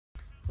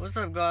What's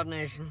up, God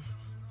Nation?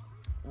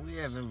 We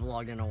haven't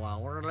vlogged in a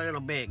while. We're a little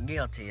bit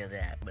guilty of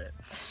that, but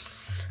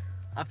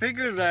I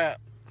figured that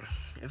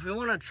if we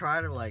want to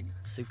try to like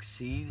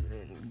succeed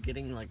in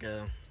getting like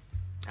a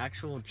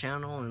actual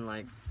channel and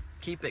like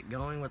keep it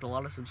going with a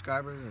lot of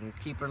subscribers and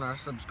keeping our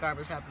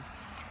subscribers happy,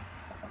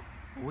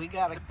 we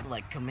gotta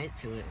like commit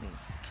to it and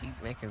keep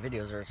making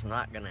videos, or it's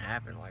not gonna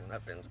happen. Like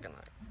nothing's gonna.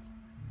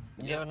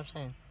 You know what I'm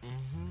saying?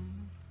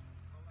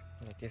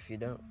 Like if you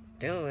don't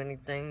do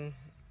anything,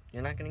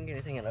 you're not gonna get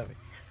anything out of it.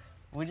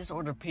 We just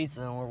ordered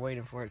pizza and we're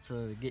waiting for it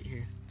to get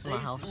here to my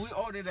house. We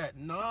ordered at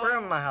 9. We're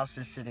in my house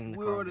just sitting in the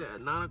car. We ordered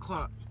at 9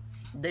 o'clock.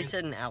 They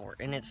said an hour,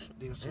 and it's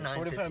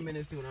 45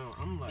 minutes to an hour.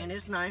 I'm like, and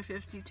it's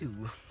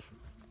 9:52.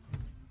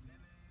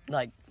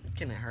 Like,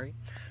 can it hurry?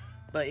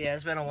 But yeah,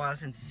 it's been a while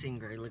since you've seen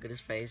Gray. Look at his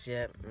face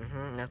yet.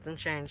 Nothing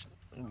changed.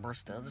 We're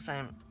still the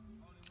same.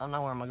 I'm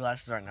not wearing my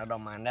glasses right now.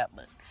 Don't mind that,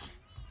 but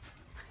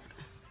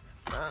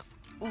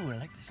ooh, I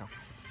like this song.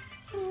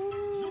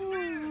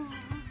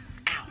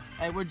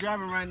 hey, we're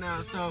driving right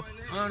now, so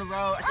we're on the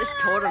road. I just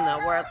told him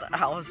that we're at the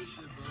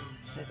house.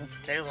 Sitting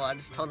still. I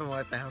just told him we're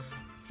at the house.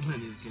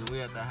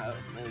 We're at the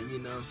house, man, you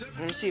know. Let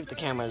me see if the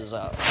camera is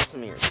out. Some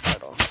mirrors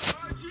right off.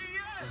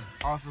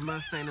 Awesome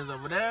Mustang is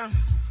over there.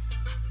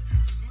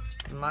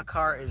 And my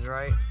car is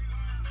right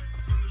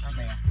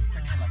there.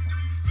 Turn your headlights on.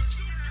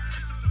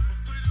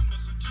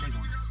 Big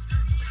ones.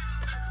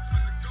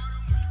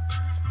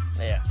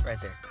 Yeah, right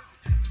there.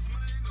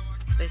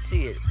 They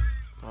see it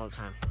all the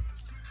time.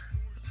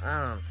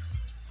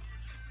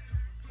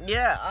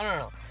 Yeah, I don't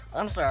know.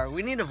 I'm sorry,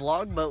 we need a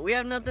vlog, but we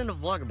have nothing to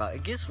vlog about.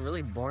 It gets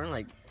really boring,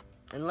 like,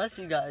 unless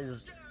you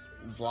guys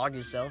vlog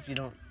yourself, you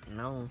don't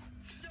know.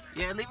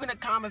 Yeah, leave in the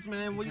comments,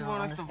 man, what you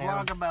want us to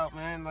vlog about,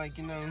 man. Like,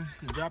 you know,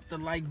 drop the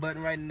like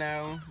button right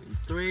now.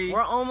 3,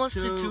 We're almost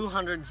 2, to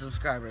 200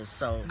 subscribers,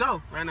 so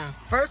go right now.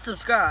 First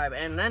subscribe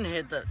and then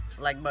hit the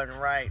like button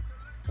right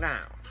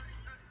now.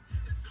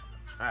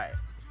 Alright.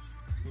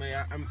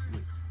 Man,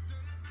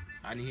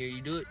 I didn't hear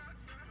you do it.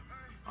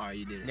 Alright,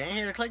 you did it. Didn't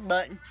hear the click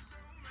button.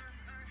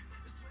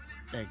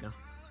 There you go.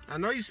 I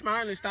know you're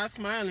smiling. Stop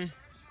smiling.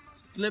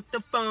 Flip the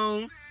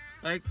phone,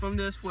 like from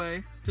this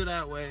way to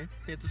that way.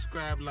 Hit the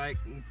subscribe, like,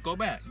 and go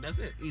back. That's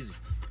it. Easy.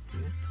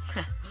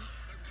 Yeah.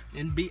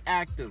 And be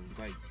active,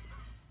 like,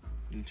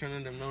 and turn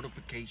on the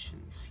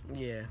notifications.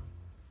 Yeah.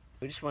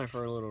 We just went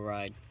for a little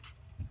ride.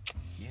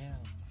 Yeah.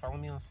 Follow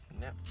me on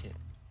Snapchat.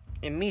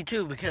 And me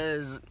too,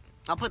 because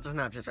I'll put the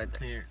Snapchat right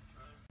there. Here.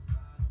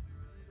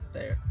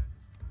 There.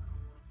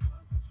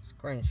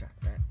 Screenshot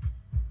that.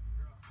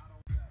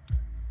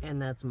 And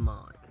that's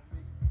mine.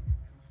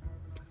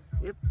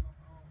 Yep.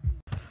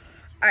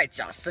 Alright,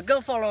 y'all. So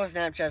go follow our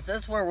Snapchats.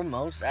 That's where we're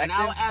most active.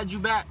 And I'll add you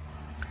back.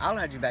 I'll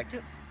add you back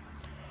too.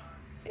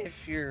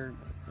 If you're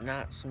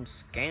not some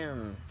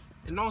scam.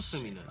 And don't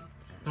send me nothing.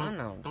 I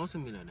know. Don't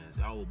send me nothing.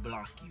 I will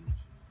block you.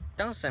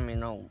 Don't send me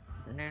no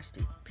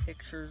nasty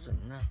pictures or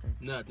nothing.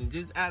 Nothing.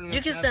 Just add me.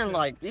 You can send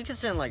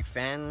like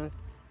fan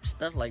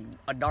stuff, like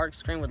a dark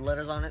screen with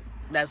letters on it.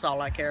 That's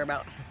all I care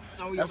about.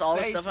 Oh, that's all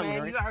face, the stuff man. I'm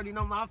doing. You already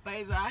know my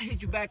face. I'll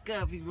hit you back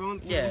up if you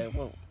want to. Yeah,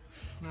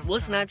 we'll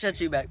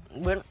Snapchat you back.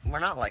 We're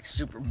not like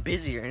super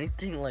busy or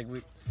anything. Like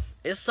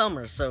it's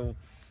summer, so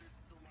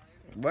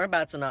we're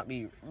about to not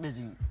be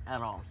busy at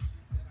all.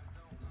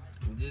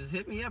 Just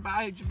hit me up.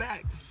 I'll hit you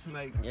back.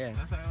 Like, yeah,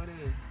 that's how it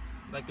is.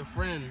 Like a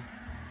friend.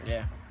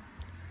 Yeah.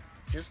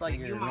 Just like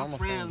your normal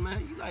friend,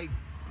 man. You like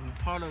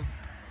part of.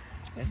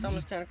 It's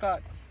almost 10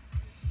 o'clock.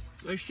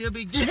 It should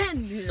be getting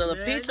here. So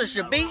the pizza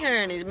should be here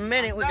in a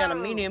minute. We got a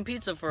medium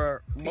pizza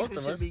for both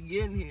of us. Should be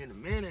getting here in a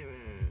minute,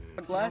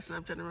 man. Glass?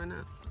 Snapchatting right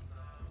now.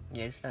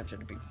 Yeah,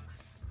 Snapchat people.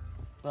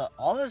 But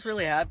all that's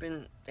really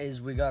happened is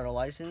we got a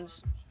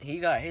license. He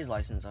got his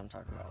license. I'm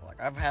talking about.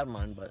 Like I've had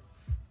mine, but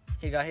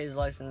he got his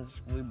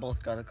license. We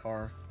both got a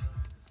car.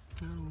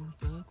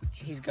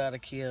 He's got a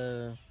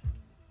Kia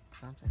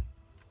something.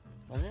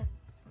 Was it?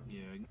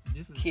 Yeah,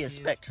 this is Kia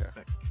Spectra.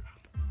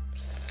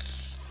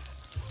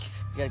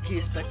 You got a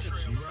Kia Spectra?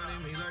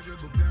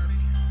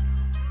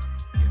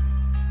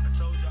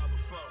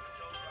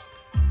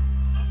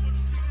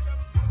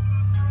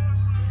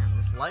 Damn,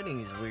 this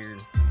lighting is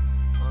weird.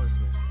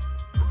 Honestly.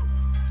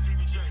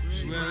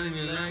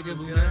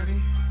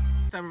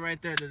 Stop it right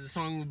there. The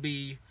song will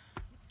be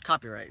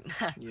copyright.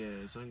 Yeah,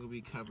 the song will be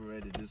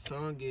copyrighted. The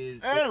song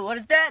is. Oh, what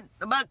is that?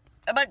 A buck.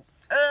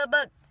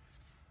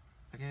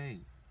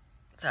 Okay.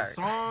 Sorry. The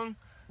song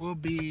will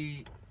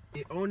be.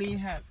 It only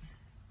have.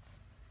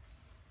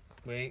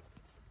 Wait.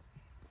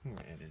 I'm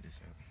gonna edit this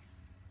out.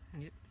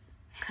 Yep.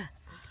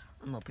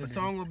 I'm gonna put the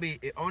song will be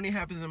It Only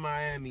Happens in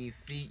Miami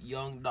feat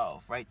Young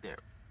Dolph right there.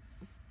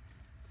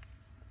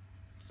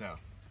 So.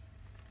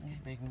 You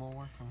just make more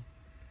work for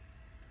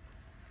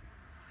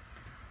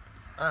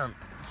me.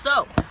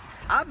 So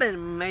I've been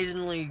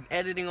amazingly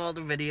editing all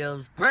the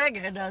videos.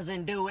 Greg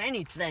doesn't do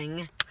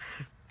anything.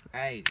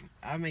 Hey,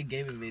 I make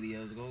gaming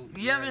videos. Go.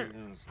 You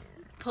haven't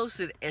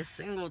posted a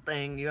single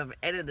thing. You haven't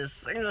edited a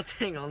single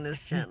thing on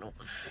this channel.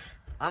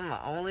 I'm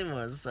the only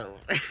one, so.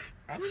 I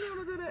don't know how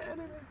to do that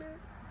edit like that.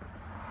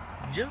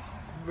 Just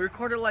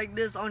record it like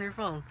this on your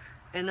phone,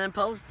 and then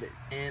post it.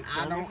 And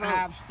I From your don't phone.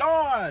 have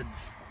storage.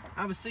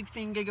 I have a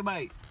 16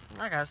 gigabyte.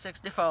 I got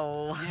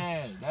 64.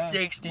 Yeah, that's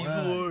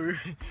 64.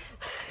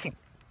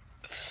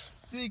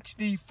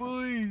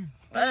 64.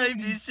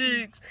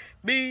 56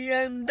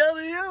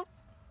 BMW.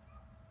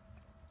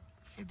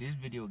 If this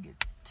video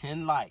gets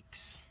 10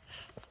 likes,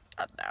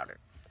 I doubt it.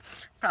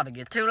 Probably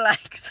get 2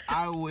 likes.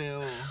 I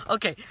will.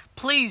 Okay,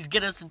 please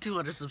get us to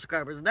 200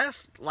 subscribers.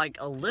 That's like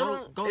a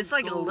little. Go- it's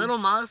like go. a little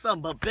milestone,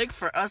 but big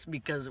for us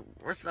because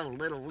we're so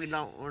little.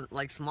 We're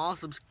like small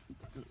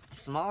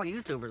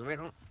YouTubers. We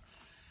don't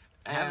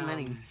have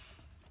many.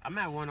 I'm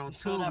at 102,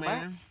 Spell that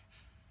man.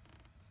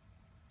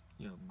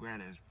 Yo,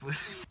 granny's foot.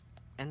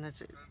 And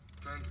that's it.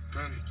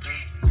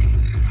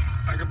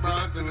 I got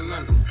broads in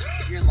Atlanta.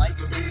 You're like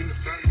Be in the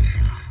family.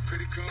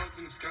 Credit cards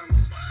and the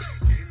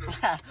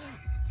scammers.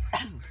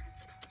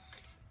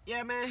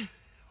 Yeah, man.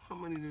 How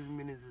many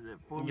minutes is that?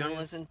 4 You minutes? don't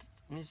listen to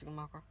music in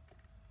my car?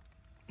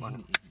 Why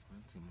not?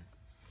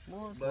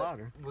 Well, it's But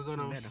louder. We're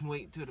gonna Better.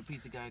 wait till the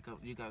pizza guy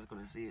comes. You guys are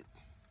gonna see it.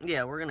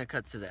 Yeah, we're gonna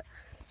cut to that.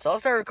 So I'll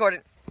start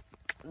recording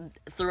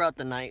throughout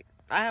the night.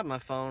 I have my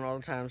phone all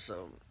the time,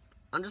 so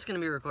I'm just gonna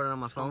be recording on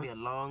my It's gonna phone. be a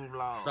long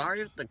vlog.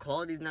 Sorry if the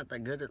quality's not that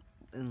good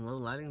in low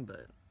lighting,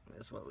 but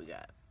that's what we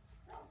got.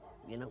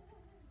 You know,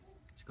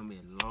 It's gonna be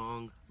a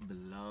long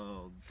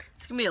vlog.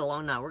 it's gonna be a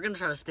long night. We're gonna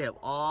try to stay up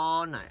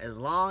all night as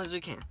long as we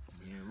can.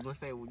 Yeah, we're gonna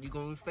stay. You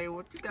gonna stay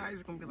with you guys?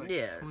 It's gonna be like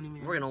Yeah, 20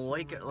 minutes. we're gonna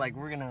wake up. Like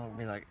we're gonna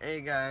be like,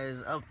 "Hey guys,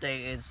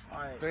 update! It's All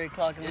right. 3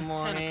 o'clock in the It's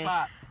morning. 10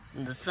 o'clock.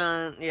 And the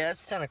sun, yeah,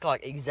 it's 10 o'clock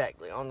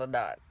exactly on the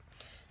dot.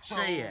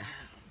 So yeah,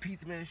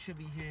 Pizza Man should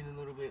be here in a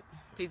little bit.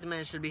 Pizza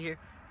Man should be here.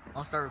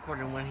 I'll start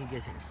recording when he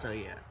gets here. So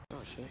yeah.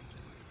 Oh shit.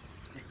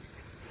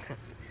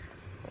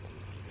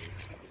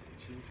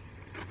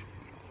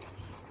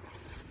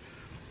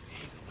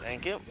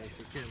 Thank you.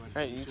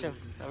 Hey, you too.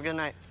 Have a good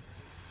night.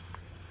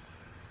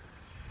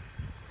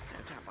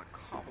 Can't tell my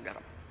car. We got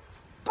a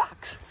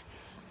box.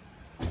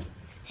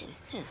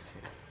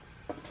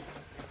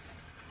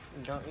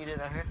 Don't eat it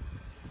out here.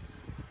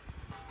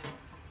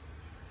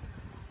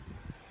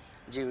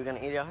 G, we gonna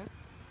eat it out here?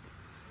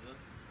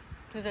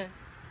 Who's that?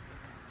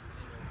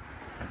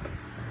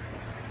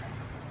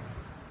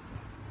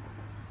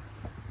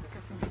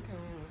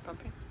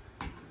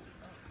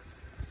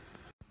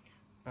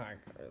 Alright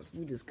guys,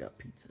 we just got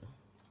pizza.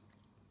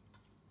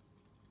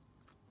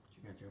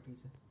 You got your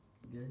pizza?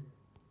 Good?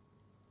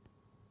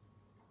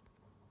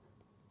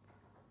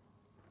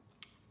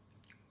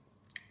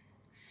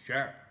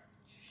 Sure.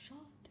 Shut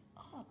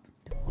up.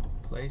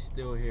 Play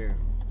still here.